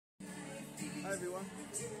Hi everyone,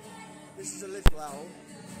 this is a little owl.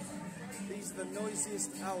 These are the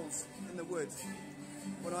noisiest owls in the wood.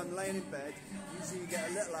 When I'm laying in bed, usually you get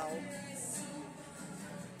a little owl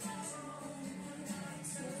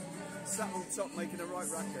sat on top making a right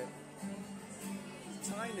racket. It's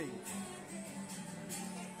tiny.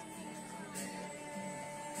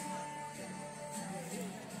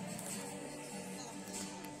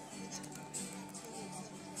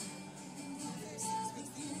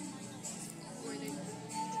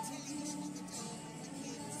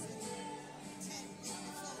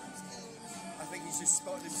 I think he's just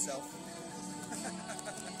spotted himself.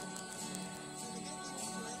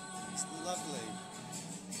 It's lovely.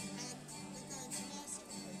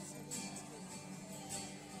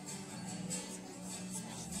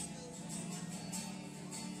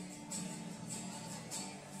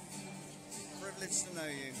 Privileged to know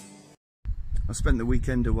you. I spent the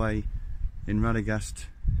weekend away in Radagast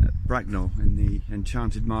at Bracknell in the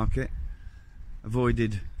Enchanted Market.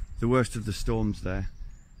 Avoided the worst of the storms there.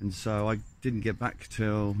 And so I didn't get back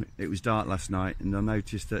till it was dark last night, and I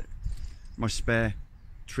noticed that my spare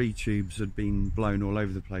tree tubes had been blown all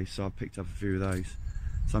over the place, so I picked up a few of those.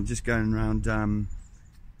 So I'm just going around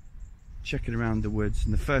checking around the woods,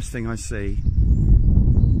 and the first thing I see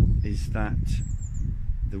is that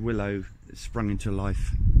the willow sprung into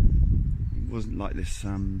life. It wasn't like this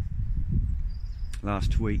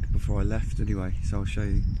last week before I left anyway, so I'll show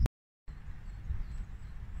you.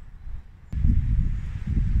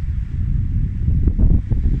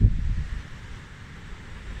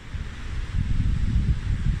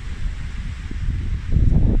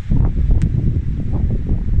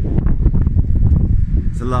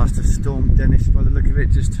 The last of Storm Dennis by the look of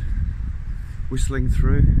it, just whistling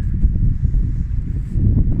through.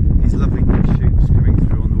 These lovely new shoots coming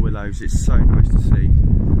through on the willows, it's so nice to see.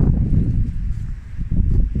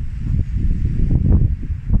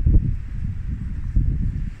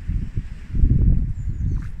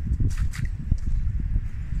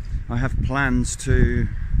 I have plans to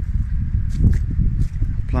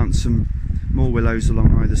plant some more willows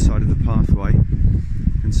along either side of the pathway.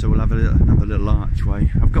 And so we'll have another little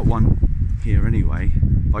archway. I've got one here anyway,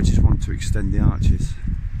 but I just want to extend the arches.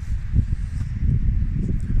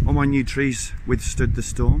 All my new trees withstood the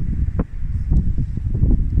storm.